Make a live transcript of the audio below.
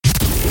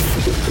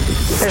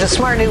There's a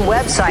smart new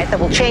website that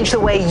will change the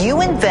way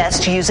you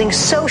invest using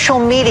social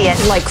media.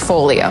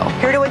 Likefolio.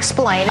 Here to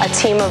explain, A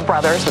team of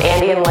brothers,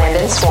 Andy and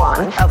Landon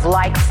Swan. of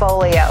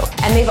Likefolio.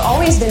 And they've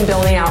always been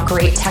building out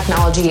great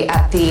technology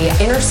at the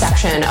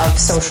intersection of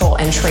social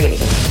and trading.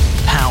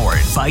 Powered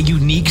by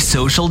unique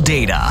social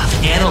data.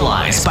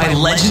 Analyzed by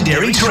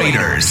legendary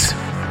traders.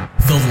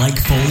 The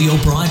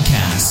Likefolio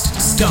broadcast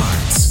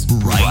starts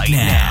right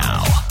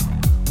now.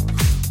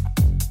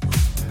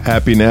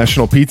 Happy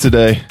National Pizza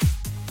Day.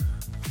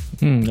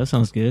 That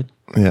sounds good.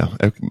 Yeah.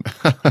 I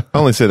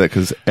only say that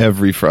because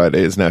every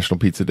Friday is National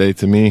Pizza Day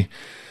to me.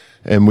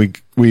 And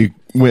we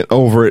went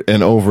over it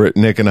and over it.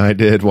 Nick and I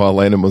did while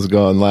Landon was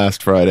gone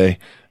last Friday.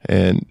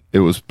 And it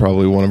was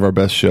probably one of our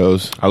best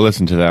shows. I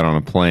listened to that on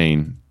a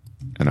plane,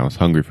 and I was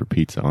hungry for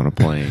pizza on a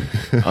plane,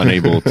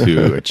 unable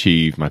to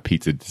achieve my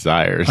pizza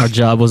desires. Our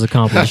job was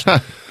accomplished.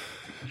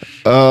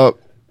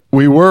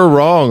 We were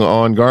wrong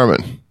on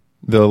Garmin.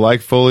 The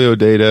Likefolio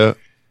data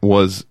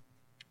was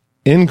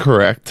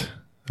incorrect.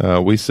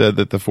 We said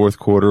that the fourth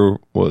quarter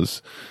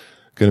was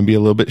going to be a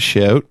little bit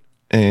shout,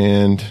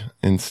 and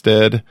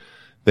instead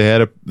they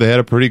had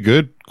a pretty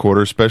good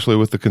quarter, especially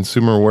with the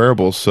consumer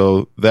wearables.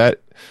 So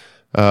that,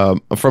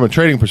 from a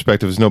trading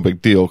perspective, is no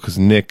big deal because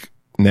Nick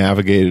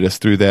navigated us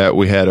through that.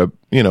 We had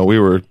we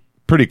were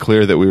pretty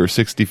clear that we were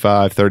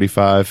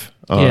 65-35.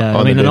 Yeah,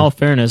 I mean, in all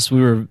fairness,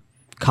 we were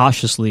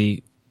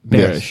cautiously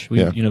bearish.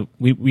 Yes, yeah.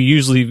 We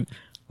usually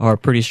are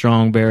pretty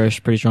strong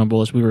bearish, pretty strong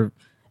bullish. We were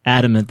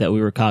adamant that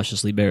we were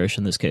cautiously bearish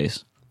in this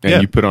case.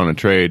 And you put on a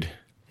trade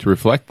to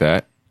reflect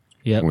that,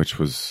 Yep. which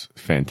was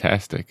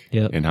fantastic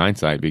Yep. in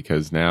hindsight,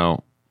 because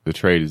now the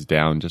trade is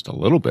down just a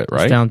little bit,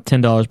 right? It's down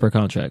 $10 per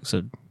contract,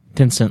 so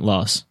 10-cent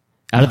loss.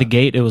 Out of the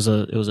gate, it was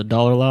a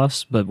dollar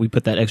loss, but we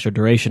put that extra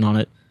duration on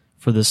it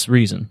for this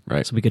reason,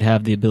 Right. So we could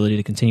have the ability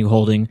to continue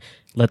holding,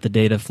 let the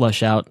data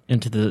flush out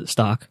into the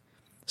stock.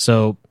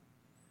 So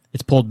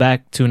it's pulled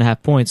back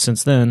 2.5 points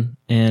since then,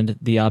 and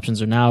the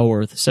options are now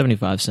worth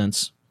 75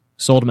 cents.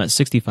 Sold them at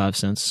 65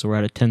 cents, so we're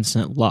at a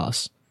 10-cent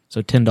loss.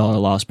 So $10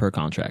 loss per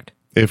contract.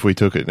 If we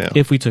took it now.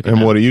 If we took it And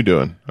now. what are you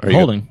doing? Are you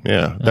Holding.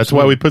 Yeah. That's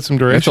why we put some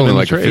That's direction only in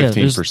like the a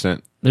trade.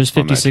 15%. There's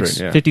on that 56,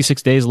 trade, yeah.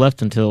 56 days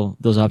left until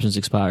those options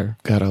expire.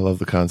 God, I love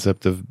the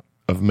concept of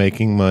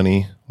making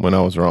money when I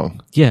was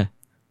wrong. Yeah.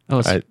 Oh,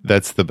 it's,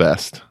 That's the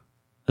best.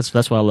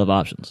 that's why I love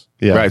options.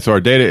 Yeah. Right. So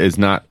our data is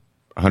not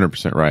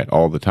 100% right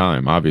all the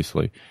time,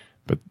 obviously.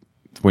 But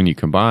when you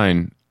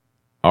combine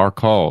our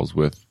calls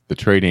with the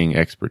trading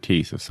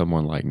expertise of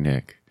someone like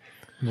Nick,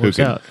 Works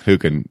out. who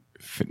can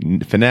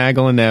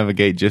finagle and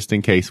navigate just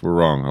in case we're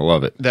wrong. I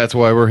love it. That's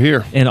why we're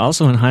here. And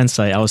also in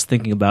hindsight, I was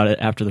thinking about it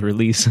after the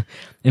release.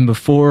 And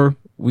before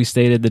we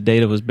stated the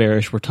data was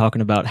bearish, we're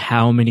talking about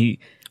how many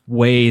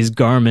ways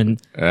Garmin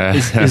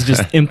is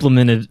just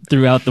implemented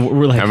throughout the.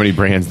 We're like, How many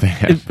brands they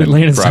have? and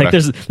Landon's like,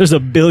 products. there's a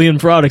billion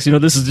products.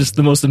 This is just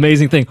the most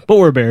amazing thing. But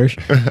we're bearish.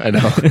 I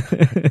know.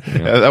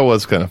 Yeah, that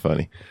was kind of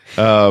funny.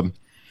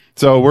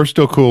 So we're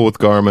still cool with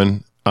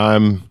Garmin.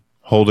 I'm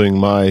holding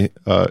my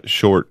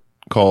short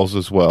calls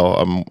as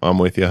well. I'm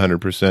with you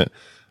 100%.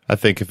 I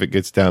think if it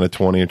gets down to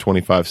 20 or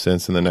 25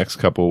 cents in the next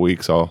couple of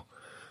weeks, I'll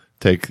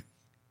take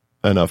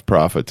enough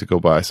profit to go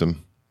buy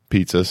some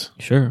pizzas.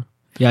 Sure.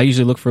 Yeah, I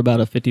usually look for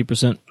about a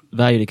 50%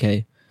 value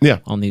decay Yeah.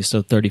 on these.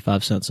 So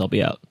 35 cents, I'll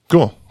be out.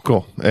 Cool.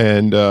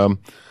 And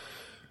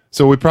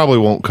so we probably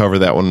won't cover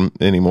that one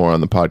anymore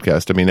on the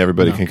podcast. I mean,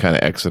 everybody can kind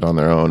of exit on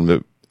their own,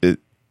 but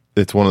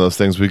it's one of those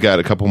things. We got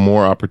a couple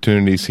more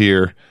opportunities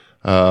here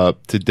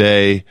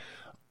today,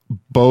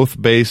 both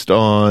based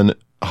on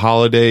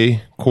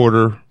holiday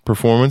quarter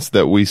performance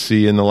that we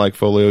see in the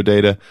Likefolio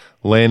data.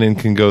 Landon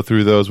can go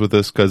through those with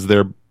us because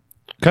they're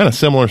kind of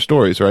similar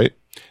stories, right?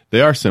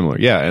 They are similar,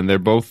 yeah, and they're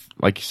both,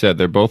 like you said,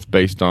 they're both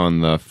based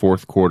on the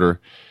fourth quarter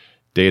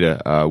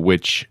data,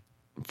 which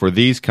for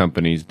these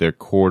companies, their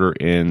quarter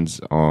ends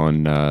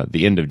on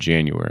the end of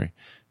January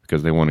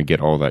because they want to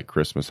get all that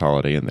Christmas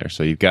holiday in there.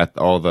 So you've got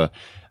all the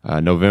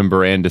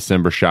November and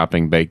December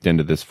shopping baked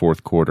into this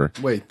fourth quarter.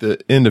 Wait, the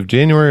end of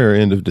January or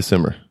end of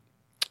December?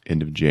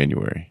 End of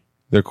January.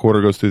 Their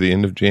quarter goes through the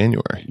end of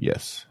January.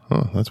 Yes.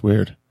 Huh, that's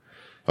weird.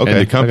 Okay.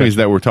 And the companies I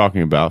got that we're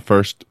talking about,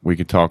 first we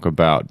could talk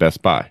about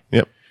Best Buy. you.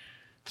 Yep.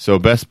 So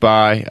Best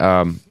Buy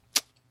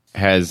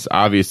has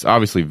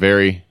obviously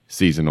very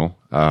seasonal.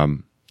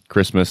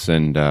 Christmas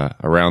and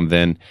around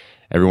then,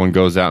 everyone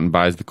goes out and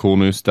buys the cool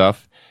new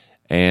stuff.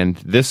 And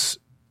this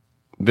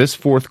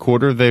fourth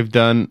quarter, they've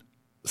done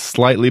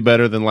slightly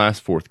better than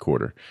last fourth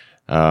quarter.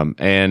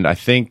 And I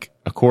think,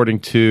 according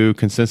to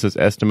consensus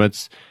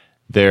estimates,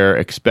 they're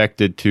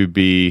expected to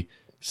be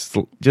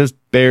just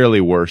barely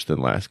worse than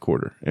last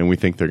quarter. And we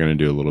think they're going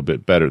to do a little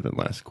bit better than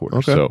last quarter.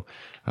 Okay. So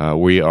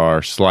we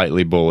are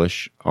slightly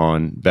bullish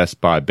on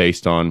Best Buy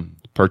based on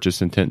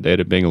purchase intent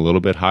data being a little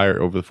bit higher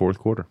over the fourth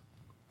quarter.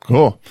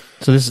 Cool.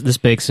 So this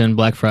bakes in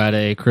Black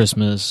Friday,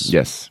 Christmas,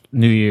 Yes,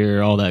 New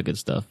Year, all that good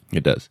stuff.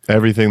 it does.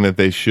 Everything that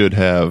they should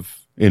have.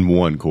 In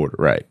one quarter,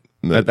 right.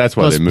 That's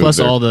why Plus, they moved plus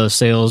their- all the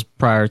sales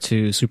prior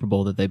to Super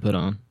Bowl that they put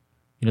on.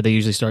 They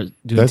usually start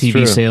doing That's TV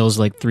true. sales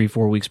like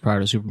 3-4 weeks prior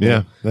to Super Bowl.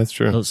 Yeah, that's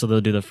true. So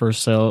they'll do the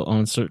first sale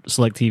on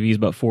select TVs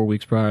about 4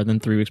 weeks prior, then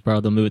 3 weeks prior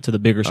they'll move it to the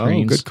bigger Oh,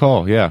 screens. good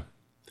call. Yeah.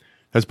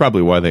 That's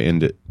probably why they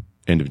end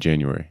of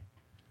January.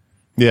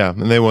 Yeah,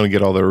 and they want to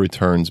get all their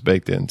returns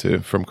baked in too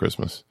from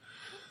Christmas.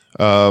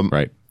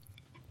 Right.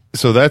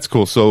 So that's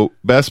cool. So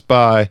Best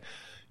Buy,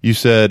 you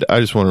said, I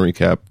just want to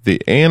recap.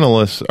 The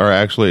analysts are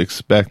actually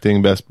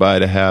expecting Best Buy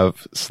to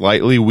have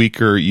slightly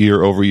weaker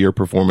year-over-year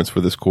performance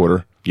for this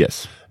quarter.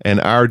 Yes.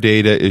 And our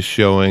data is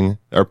showing,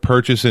 our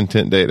purchase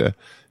intent data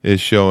is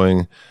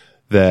showing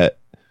that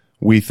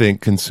we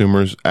think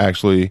consumers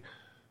actually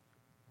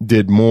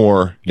did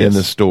more in Yes.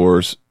 the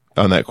stores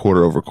on that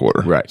quarter over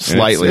quarter. Right. And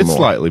Slightly it's more.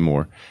 slightly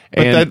more.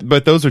 But And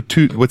but those are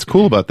two. What's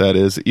cool about that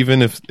is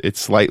even if it's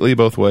slightly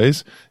both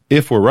ways,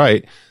 if we're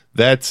right,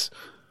 that's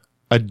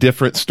a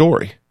different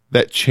story.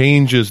 That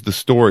changes the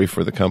story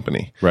for the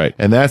company. Right.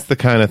 And that's the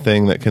kind of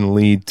thing that can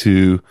lead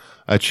to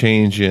a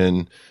change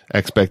in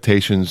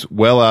expectations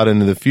well out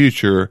into the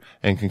future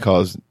and can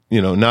cause,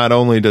 not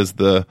only does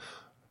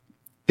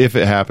if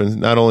it happens,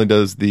 not only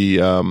does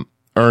the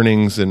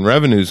earnings and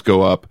revenues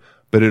go up,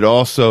 but it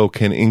also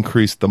can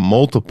increase the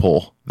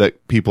multiple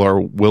that people are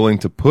willing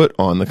to put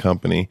on the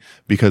company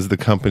because the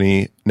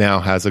company now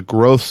has a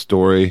growth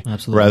story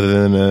Absolutely.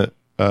 rather than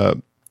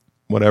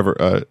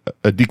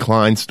a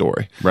decline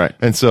story. Right.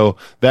 And so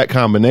that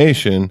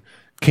combination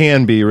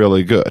can be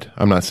really good.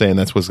 I'm not saying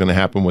that's what's going to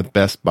happen with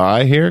Best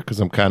Buy here because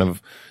I'm kind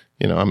of,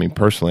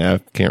 personally, I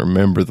can't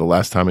remember the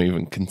last time I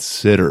even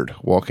considered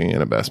walking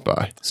in a Best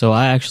Buy. So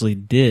I actually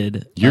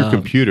did. your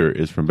computer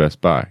is from Best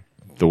Buy,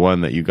 the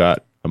one that you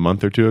got a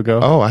month or two ago.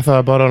 Oh, I thought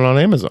I bought it on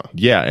Amazon.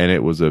 Yeah, and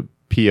it was a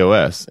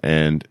POS,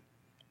 and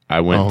I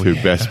went Oh, to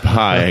yeah. Best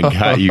Buy and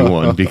got you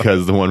one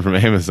because the one from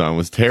Amazon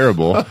was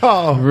terrible.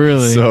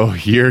 Really? So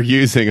you're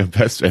using a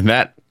Best, and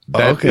that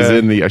Okay. is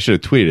in the. I should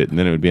have tweeted it, and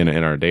then it would be in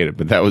our data.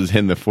 But that was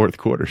in the fourth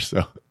quarter.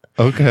 So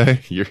Okay.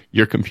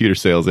 your computer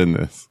sales in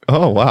this.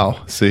 Oh,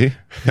 wow. See?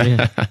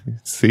 Yeah.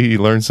 See, you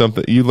learned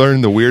something. You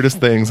learned the weirdest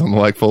things on the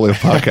Like Folio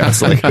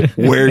podcast, like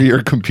where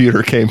your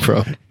computer came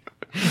from.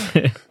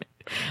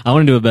 I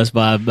went into a Best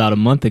Buy about a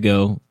month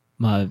ago.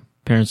 My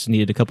parents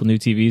needed a couple new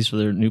TVs for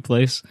their new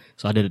place.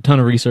 So I did a ton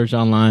of research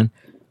online,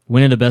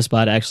 went into Best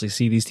Buy to actually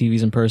see these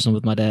TVs in person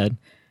with my dad.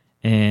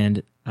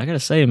 And I got to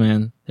say,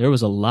 man, there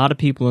was a lot of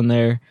people in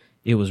there.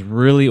 It was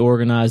really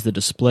organized. The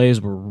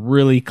displays were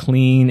really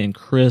clean and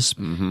crisp.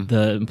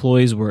 The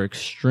employees were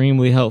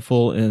extremely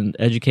helpful and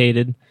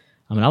educated.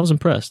 I mean, I was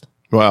impressed.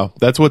 Wow.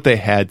 That's what they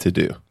had to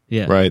do.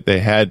 Yeah. Right. They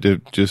had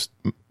to just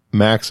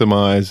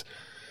maximize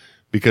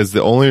because they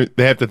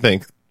have to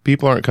think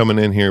people aren't coming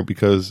in here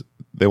because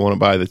they want to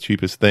buy the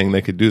cheapest thing.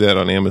 They could do that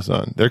on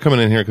Amazon. They're coming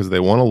in here because they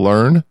want to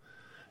learn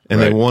and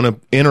they Right. want to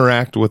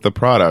interact with the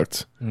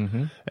product.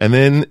 And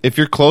then if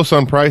you're close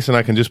on price and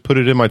I can just put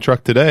it in my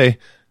truck today,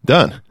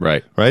 done.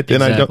 Right. Right.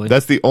 Then Exactly.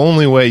 that's the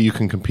only way you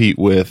can compete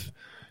with,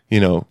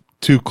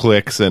 2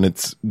 clicks and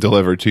it's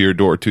delivered to your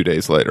door 2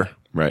 days later.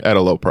 Right. At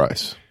a low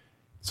price.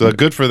 So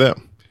good for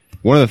them.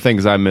 One of the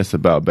things I miss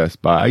about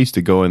Best Buy, I used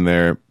to go in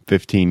there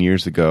 15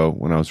 years ago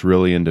when I was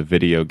really into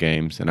video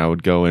games, and I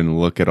would go and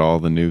look at all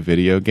the new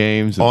video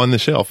games. On the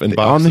shelf in on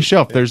boxes. the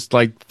shelf, there's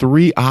like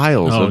 3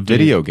 aisles of dude,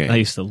 video games. I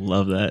used to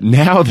love that.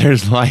 Now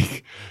there's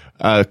like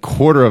a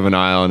quarter of an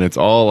aisle, and it's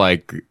all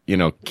like,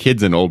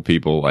 kids and old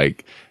people,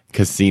 like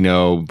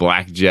casino,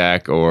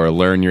 blackjack, or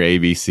learn your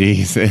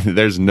ABCs.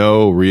 There's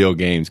no real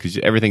games because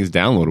everything's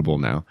downloadable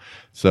now.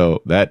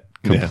 So that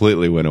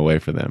completely went away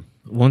for them.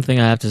 One thing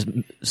I have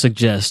to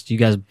suggest, you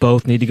guys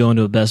both need to go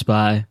into a Best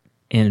Buy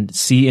and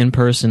see in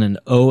person an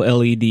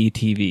OLED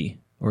TV,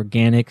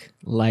 organic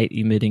light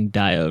emitting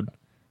diode.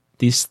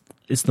 It's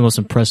the most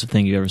impressive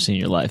thing you've ever seen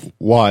in your life.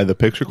 Why? The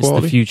picture It's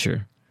quality? the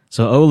future.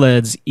 So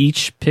OLEDs,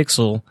 each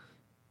pixel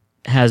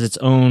has its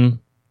own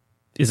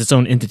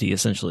entity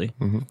essentially.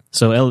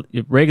 So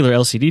regular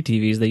LCD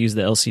TVs, they use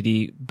the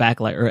LCD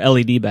backlight or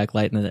LED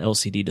backlight and the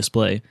LCD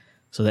display.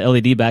 So the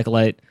LED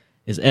backlight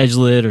is edge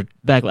lit or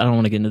backlight. I don't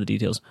want to get into the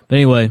details. But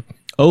anyway,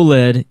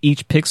 OLED,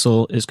 each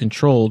pixel is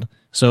controlled.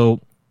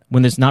 So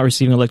when it's not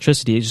receiving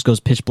electricity, it just goes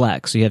pitch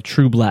black. So you have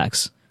true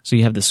blacks. So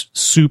you have this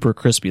super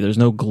crispy. There's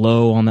no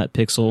glow on that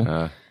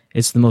pixel.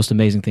 It's the most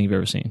amazing thing you've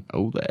ever seen.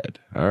 OLED.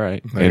 All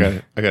right. I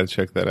And got to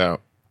check that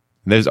out.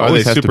 there's Are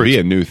always they has to super be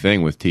a new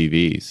thing with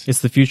TVs. It's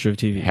the future of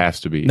TV. It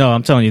has to be. No,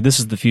 I'm telling you, this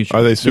is the future.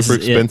 Are they This super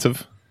is it.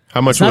 expensive? How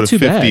much It's not would a too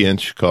bad.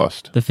 50-inch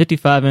cost? The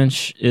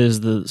 55-inch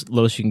is the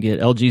lowest you can get.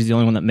 LG is the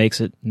only one that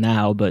makes it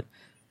now, but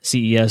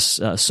CES,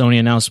 Sony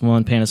announced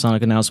one,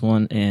 Panasonic announced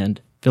one,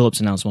 and Philips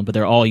announced one, but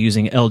they're all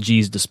using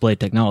LG's display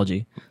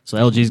technology. So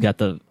LG's got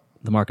the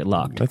market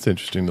locked. That's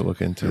interesting to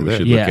look into. We there.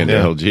 should look into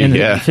LG. And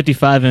Yeah. the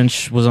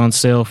 55-inch was on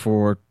sale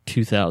for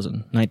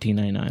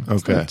 $19.99.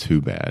 Okay. Not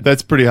too bad.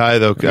 That's pretty high,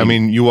 though. I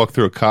mean, you walk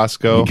through a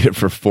Costco. You get it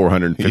for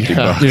 $450 Yeah.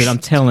 bucks. Dude, I'm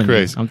telling you.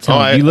 crazy. I'm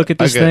telling Oh, you. You look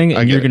at I this get it. thing I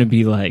and get you're it. going to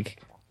be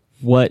like,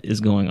 what is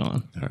going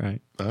on? All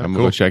right. I'm cool. going to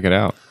go check it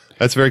out.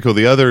 That's very cool.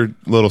 The other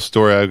little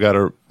story I've got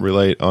to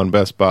relate on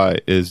Best Buy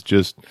is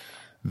just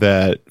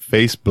that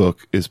Facebook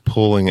is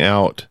pulling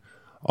out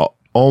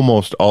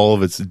almost all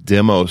of its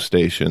demo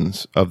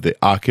stations of the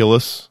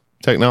Oculus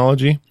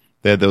technology.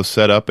 They had those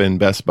set up in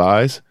Best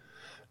Buys.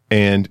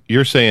 And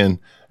you're saying,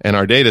 and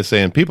our data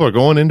saying, people are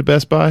going into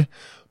Best Buy,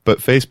 but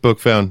Facebook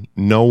found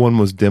no one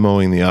was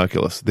demoing the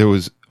Oculus. There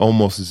was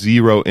almost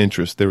zero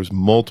interest. There was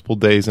multiple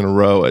days in a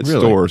row at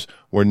stores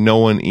where no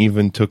one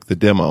even took the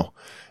demo.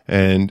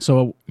 And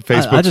So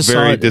Facebook's I just saw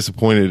very it-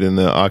 disappointed in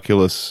the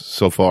Oculus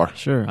so far.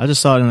 Sure. I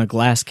just saw it in a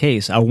glass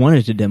case. I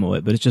wanted to demo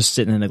it, but it's just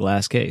sitting in a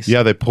glass case.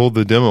 Yeah, they pulled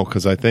the demo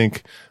because I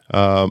think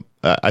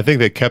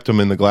they kept them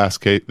in the glass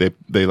case.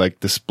 They like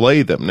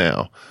display them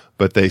now,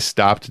 but they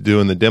stopped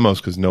doing the demos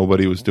because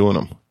nobody was doing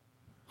them.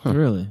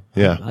 Really?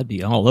 Yeah. I'd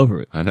be all over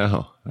it. I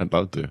know. I'd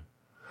love to.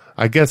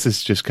 I guess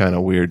it's just kind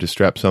of weird to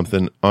strap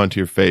something onto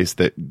your face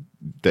that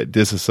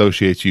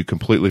disassociates you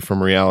completely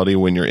from reality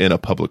when you're in a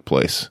public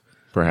place.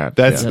 Perhaps.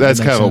 That's Yeah, that's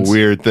that makes kind of sense. a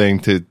weird thing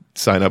to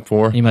sign up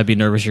for. You might be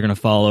nervous you're going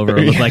to fall over or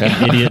look like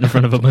an idiot in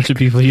front of a bunch of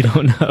people you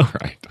don't know.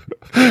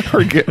 right.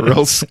 Or get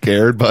real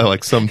scared by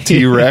like some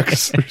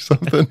T-Rex or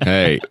something.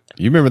 Hey,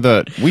 you remember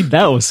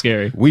That was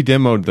scary. we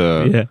demoed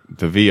the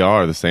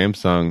VR, the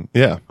Samsung.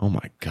 Yeah. Oh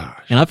my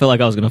gosh. And I felt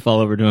like I was going to fall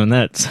over doing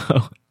that.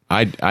 So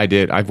I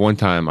did. One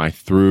time I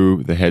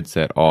threw the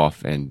headset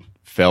off and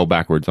fell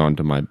backwards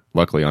onto my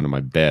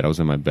bed. I was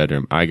in my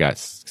bedroom. I got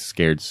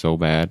scared so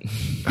bad.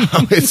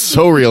 It's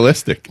so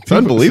realistic. It's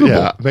unbelievable.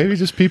 Yeah, maybe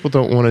just people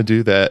don't want to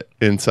do that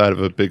inside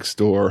of a big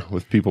store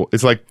with people.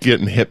 It's like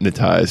getting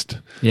hypnotized.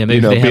 Yeah,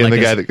 maybe they had being like the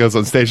a- guy that goes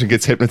on stage and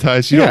gets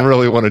hypnotized. You Yeah. don't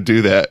really want to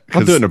do that.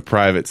 I'll do it in a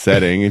private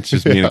setting. It's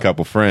just me and a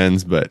couple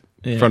friends, but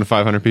in front of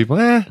 500 people,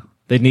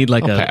 they need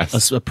like I'll a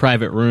pass.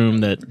 private room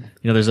that,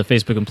 there's a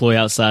Facebook employee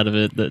outside of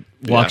it that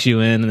walks you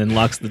in and then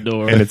locks the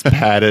door. and it's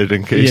padded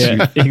in case you.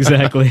 yeah,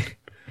 exactly.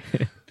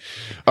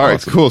 All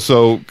right, cool.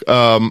 So,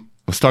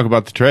 let's talk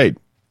about the trade.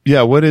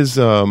 yeah, what is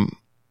well,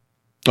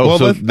 so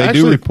let's- they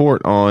actually- do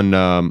report on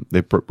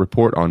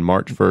report on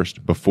March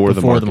 1st before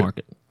Before the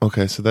market.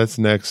 Okay, so that's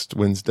next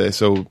Wednesday.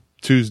 So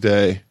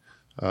Tuesday,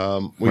 we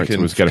Right, so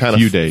can we've got a kind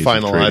few of days of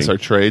finalize trading. our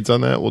trades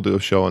on that. We'll do a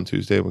show on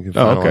Tuesday. We can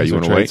Oh, finalize okay. You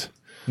our wanna trades.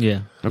 wait? Yeah.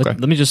 Okay.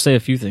 Let me just say a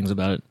few things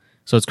about it.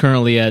 So it's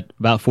currently at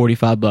about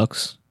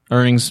 $45.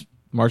 Earnings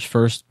March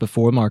 1st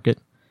before market.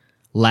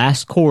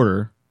 Last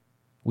quarter,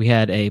 we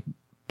had a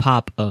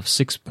pop of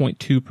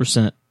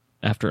 6.2%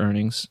 after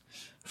earnings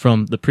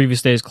from the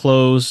previous day's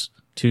close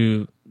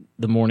to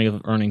the morning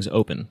of earnings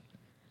open.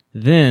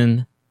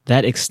 Then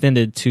that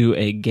extended to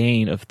a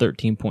gain of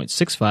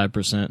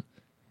 13.65%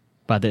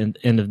 by the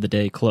end of the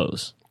day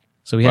close.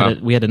 So we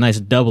had a nice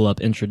double up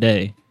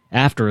intraday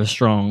after a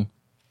strong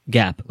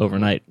gap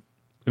overnight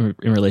in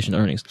relation to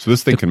earnings. So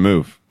this thing can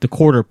move. The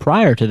quarter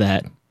prior to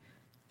that,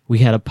 we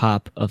had a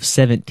pop of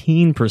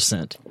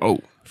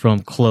 17% from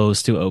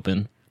close to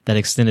open that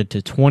extended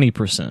to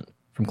 20%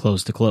 from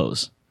close to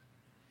close.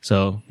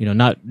 So,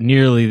 not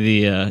nearly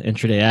the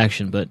intraday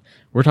action, but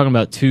we're talking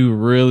about two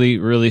really,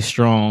 really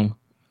strong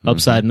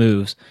upside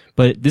moves.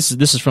 But this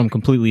is from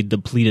completely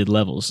depleted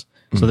levels.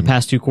 So the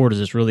past two quarters,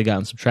 it's really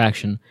gotten some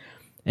traction,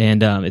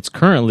 and it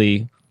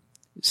currently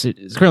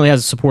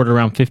has support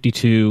around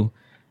 52,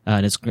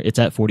 and it's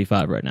at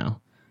 45 right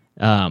now.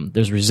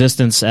 There's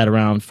resistance at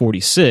around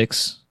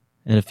 46,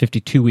 and a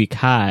 52-week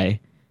high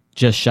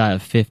just shy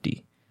of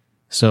 50.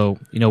 So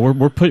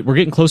we're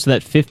getting close to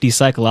that 50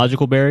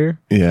 psychological barrier.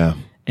 Yeah.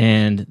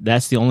 And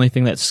that's the only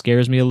thing that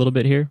scares me a little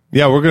bit here.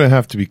 Yeah, we're going to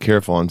have to be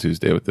careful on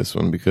Tuesday with this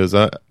one because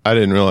I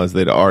didn't realize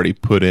they'd already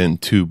put in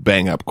two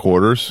bang-up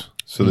quarters.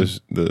 So there's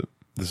the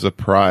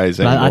surprise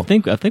But angle. I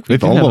think we They've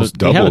do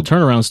almost we have a doubled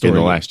turnaround story in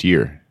the last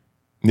year.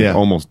 Yeah.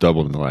 Almost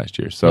doubled in the last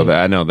year. So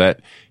I know that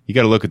you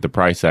got to look at the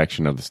price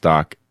action of the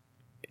stock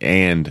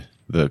and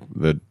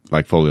the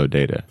folio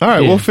data. All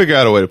right, Yeah. we'll figure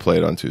out a way to play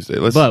it on Tuesday.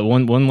 But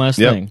one last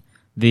Yep. thing.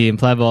 The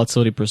implied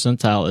volatility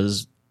percentile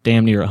is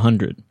damn near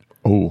 100.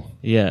 Oh,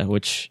 Yeah,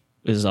 which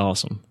is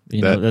awesome.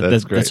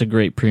 That's great. That's a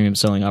great premium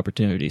selling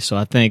opportunity. So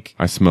I think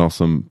I smell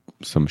some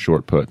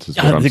short puts is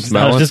what I'm I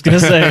smelling. was just going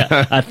to say,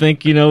 I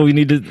think, we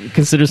need to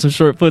consider some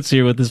short puts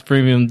here with this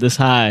premium this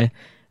high,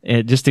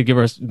 and just to give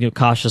us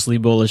cautiously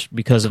bullish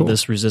because of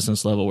this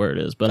resistance level where it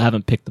is. But I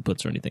haven't picked the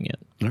puts or anything yet.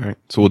 All right.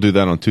 So we'll do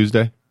that on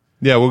Tuesday.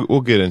 yeah,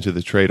 we'll get into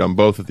the trade on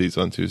both of these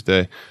on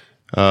Tuesday.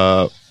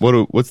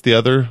 What's the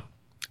other?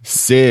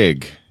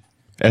 SIG.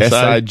 SI?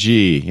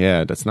 SIG.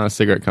 Yeah, that's not a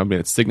cigarette company.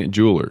 That's Signet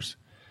Jewelers.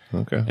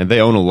 Okay. And they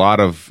own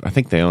I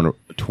think they own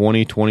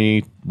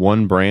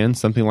 21 brands,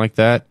 something like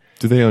that.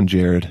 Do they own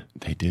Jared?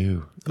 They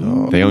do.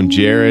 They own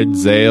Jared,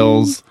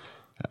 Zales,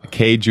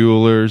 K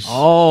Jewelers,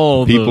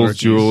 Oh, the People's rookies.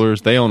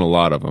 Jewelers. They own a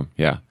lot of them.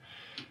 Yeah.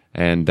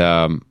 And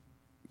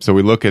so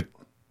we look at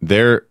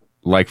their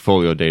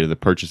folio data, the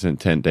purchase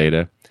intent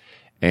data.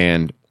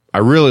 And I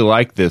really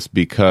like this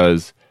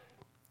because,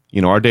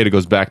 our data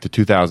goes back to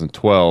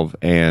 2012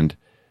 and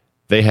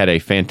they had a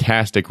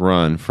fantastic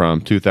run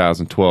from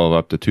 2012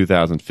 up to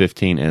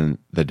 2015 and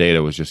the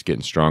data was just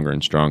getting stronger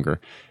and stronger.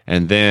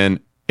 And then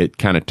it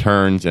kind of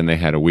turns and they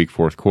had a weak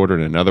fourth quarter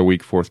and another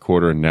weak fourth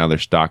quarter and now their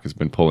stock has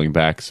been pulling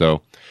back.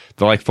 So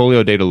the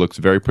folio data looks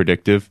very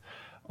predictive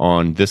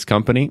on this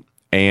company.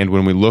 And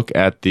when we look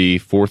at the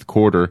fourth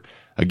quarter,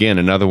 again,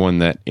 another one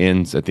that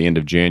ends at the end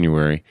of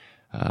January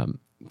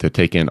to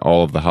take in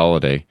all of the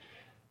holiday,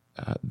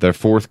 their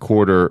fourth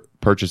quarter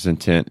purchase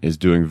intent is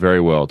doing very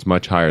well. It's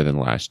much higher than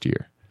last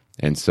year.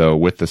 And so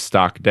with the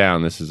stock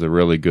down, this is a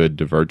really good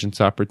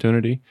divergence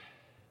opportunity.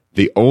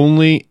 The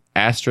only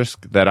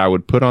asterisk that I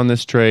would put on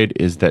this trade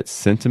is that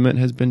sentiment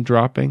has been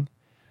dropping.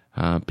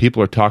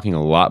 People are talking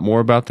a lot more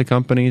about the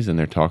companies, and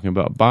they're talking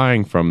about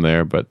buying from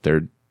there, but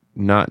they're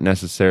not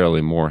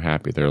necessarily more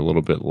happy. They're a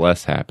little bit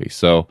less happy.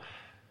 So,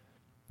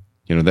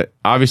 that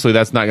obviously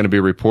that's not going to be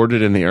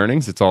reported in the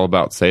earnings. It's all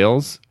about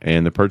sales,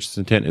 and the purchase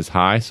intent is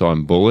high, so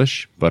I'm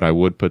bullish, but I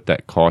would put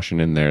that caution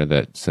in there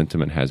that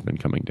sentiment has been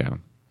coming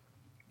down.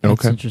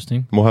 That's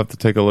interesting. We'll have to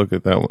take a look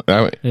at that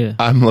one. Yeah.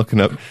 I'm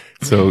looking up.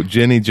 So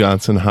Jenny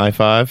Johnson High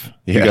Five.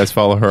 You guys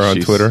follow her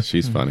on Twitter?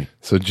 She's funny.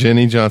 So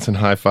Jenny Johnson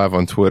High Five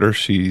on Twitter.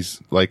 She's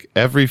like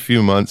every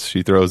few months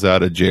she throws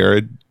out a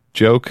Jared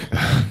joke.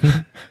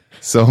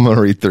 So I'm going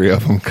to read 3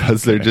 of them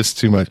because they're just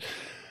too much.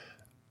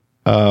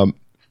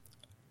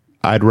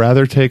 I'd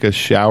rather take a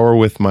shower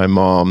with my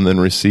mom than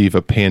receive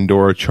a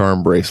Pandora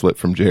charm bracelet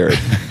from Jared.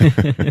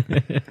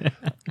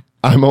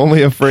 I'm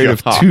only afraid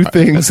of 2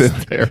 things.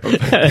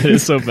 That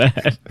is so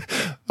bad.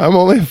 I'm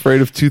only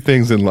afraid of 2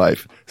 things in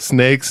life: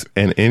 snakes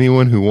and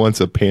anyone who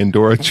wants a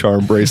Pandora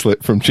charm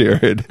bracelet from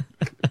Jared.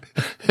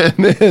 And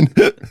then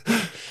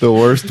the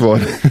worst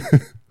one.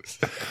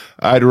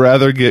 I'd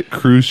rather get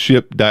cruise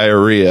ship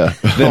diarrhea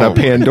than a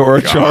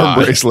Pandora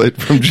charm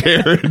bracelet from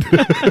Jared.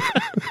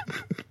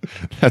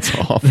 That's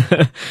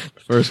awful.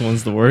 First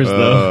one's the worst,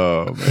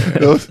 though. Oh,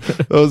 man.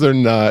 Those are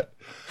not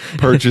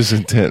purchase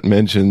intent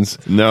mentions.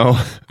 No.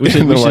 We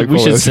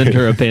should send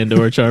her a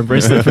Pandora charm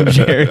bracelet from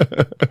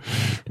Jared.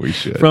 We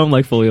should. From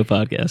Likefolio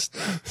Podcast.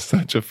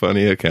 Such a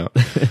funny account.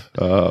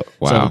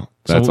 Wow.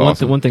 That's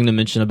awesome. One thing to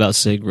mention about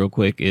SIG real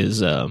quick is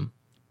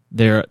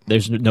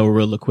there's no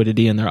real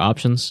liquidity in their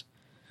options.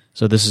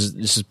 So this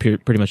is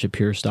pretty much a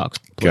pure stocks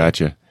play.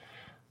 Gotcha.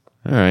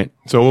 All right.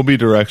 So we'll be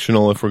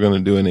directional if we're going to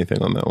do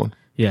anything on that one.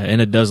 Yeah,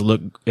 and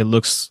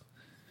it's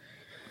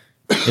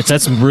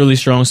at some really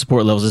strong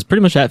support levels. It's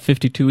pretty much at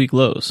 52-week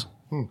lows.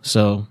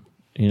 So,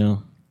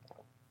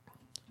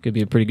 could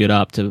be a pretty good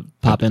op to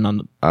pop in on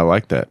the I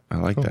like that.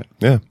 That.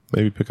 Yeah,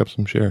 maybe pick up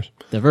some shares.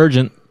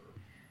 Divergent.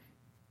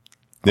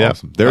 Yeah.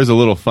 Awesome. There's a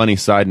little funny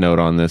side note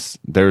on this.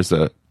 There's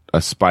a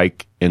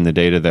spike in the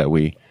data that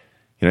we,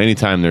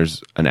 anytime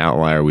there's an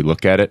outlier, we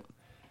look at it.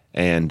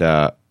 And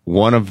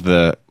one of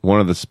the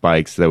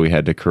spikes that we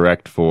had to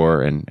correct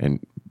for and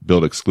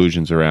build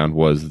exclusions around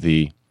was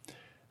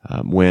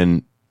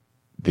when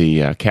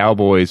the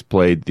Cowboys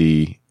played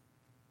the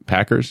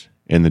Packers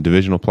in the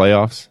divisional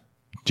playoffs,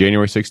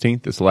 January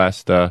 16th,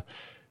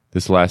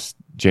 this last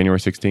January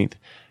 16th.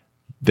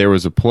 There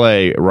was a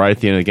play right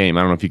at the end of the game.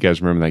 I don't know if you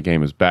guys remember that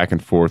game. It was back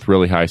and forth,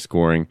 really high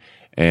scoring,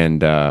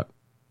 and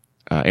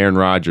Aaron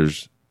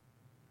Rodgers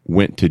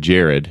went to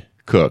Jared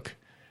Cook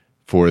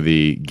for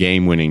the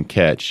game-winning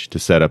catch to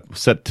set up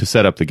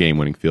the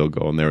game-winning field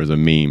goal, and there was a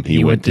meme.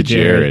 He went to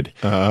Jared.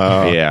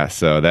 Yeah,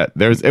 so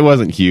it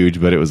wasn't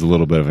huge, but it was a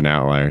little bit of an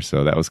outlier.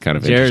 So that was kind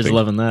of Jared's interesting.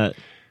 loving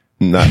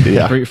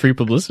that. Free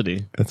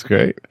publicity. That's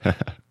great.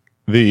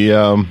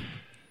 All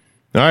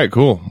right,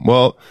 cool.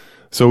 Well,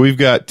 so we've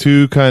got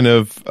 2 kind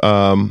of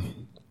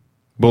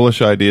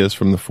bullish ideas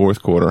from the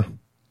fourth quarter.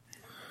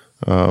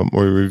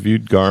 We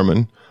reviewed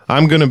Garmin.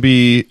 I'm going to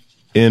be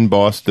in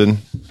Boston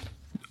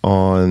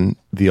on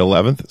the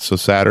 11th, so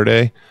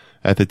Saturday,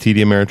 at the TD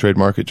Ameritrade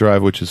Market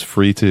Drive, which is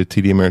free to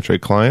TD Ameritrade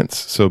clients.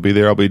 So be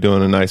there. I'll be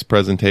doing a nice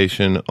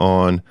presentation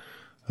on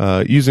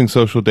using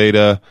social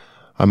data.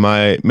 I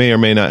may or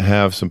may not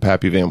have some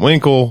Pappy Van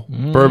Winkle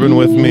bourbon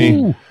with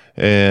me,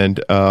 and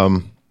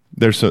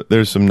there's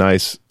some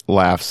nice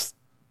laughs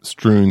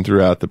strewn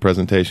throughout the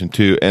presentation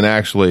too. And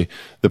actually,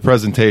 the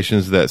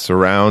presentations that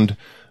surround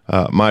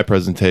my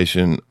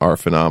presentation are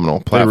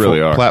phenomenal. They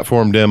really are.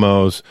 Platform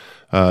demos,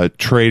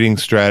 trading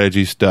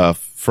strategy stuff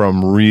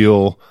from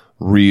real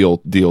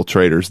deal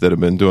traders that have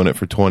been doing it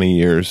for 20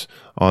 years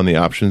on the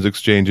options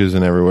exchanges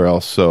and everywhere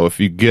else. So if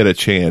you get a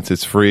chance,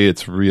 it's free.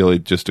 It's really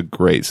just a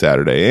great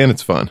Saturday, and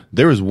it's fun.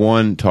 There was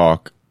one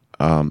talk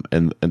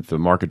in the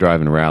Market Drive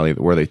and Rally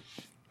where they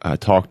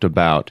talked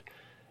about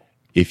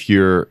if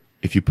you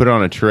put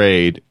on a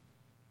trade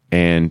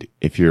and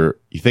if you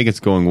think it's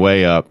going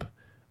way up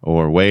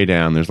or way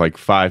down, there's like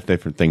 5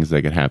 different things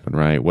that could happen,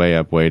 right? Way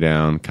up, way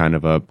down, kind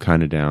of up,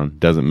 kind of down,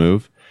 doesn't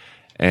move.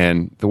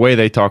 And the way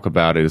they talk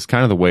about it is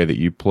kind of the way that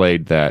you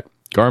played that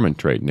Garmin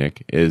trade,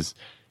 Nick, is,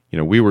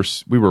 we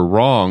were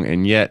wrong,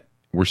 and yet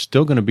we're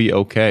still going to be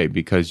okay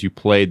because you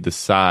played the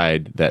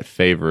side that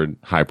favored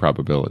high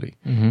probability.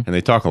 Mm-hmm. And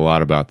they talk a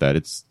lot about that.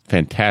 It's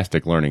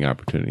fantastic learning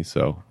opportunity.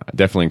 So I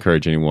definitely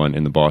encourage anyone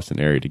in the Boston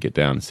area to get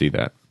down and see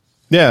that.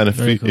 Yeah, and if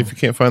you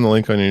can't find the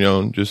link on your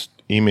own, just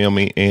email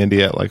me,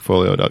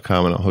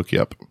 Andy@likefolio.com, and I'll hook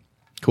you up.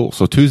 Cool.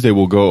 So Tuesday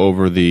we'll go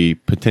over the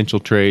potential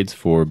trades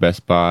for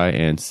Best Buy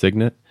and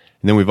Signet.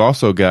 And then we're going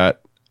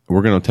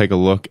to take a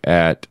look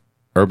at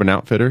Urban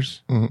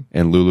Outfitters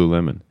and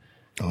Lululemon.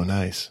 Oh,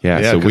 nice.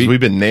 Yeah, so so we've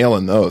been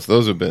nailing those.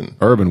 Those have been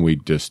Urban, we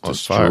just on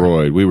destroyed.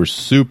 fire. We were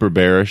super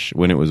bearish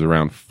when it was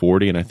around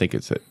 40, and I think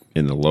it's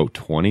in the low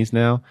 20s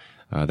now.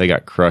 They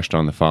got crushed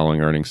on the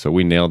following earnings, so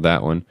we nailed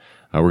that one.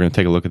 We're going to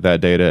take a look at that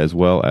data as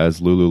well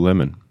as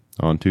Lululemon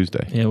on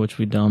Tuesday. Yeah, which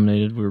we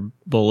dominated. We were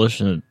bullish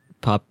and it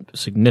popped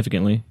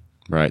significantly.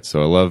 Right.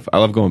 So I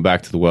love going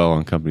back to the well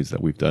on companies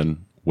that we've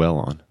done well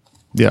on.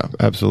 Yeah,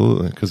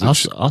 absolutely. Because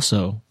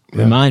Also,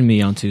 remind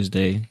me on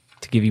Tuesday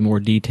to give you more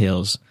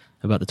details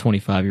about the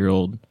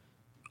 25-year-old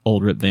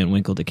Old Rip Van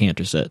Winkle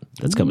decanter set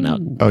that's coming out.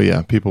 oh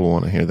yeah, people will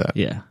want to hear that.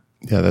 Yeah.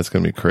 Yeah, that's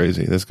going to be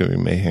crazy. That's going to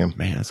be mayhem.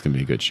 Man, that's going to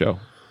be a good show.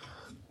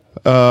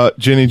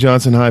 Jenny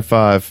Johnson high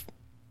five.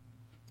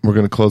 We're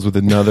going to close with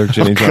another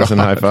Jenny Johnson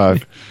high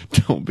five.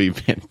 Don't be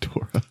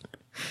Ventura.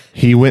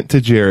 He went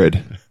to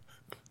Jared,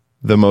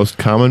 the most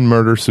common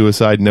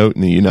murder-suicide note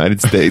in the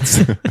United States.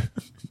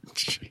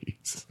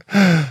 Jeez.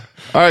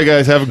 All right,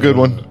 guys, have a good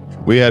one.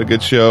 We had a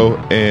good show,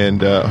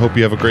 and hope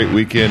you have a great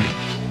weekend.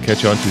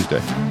 Catch you on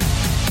Tuesday.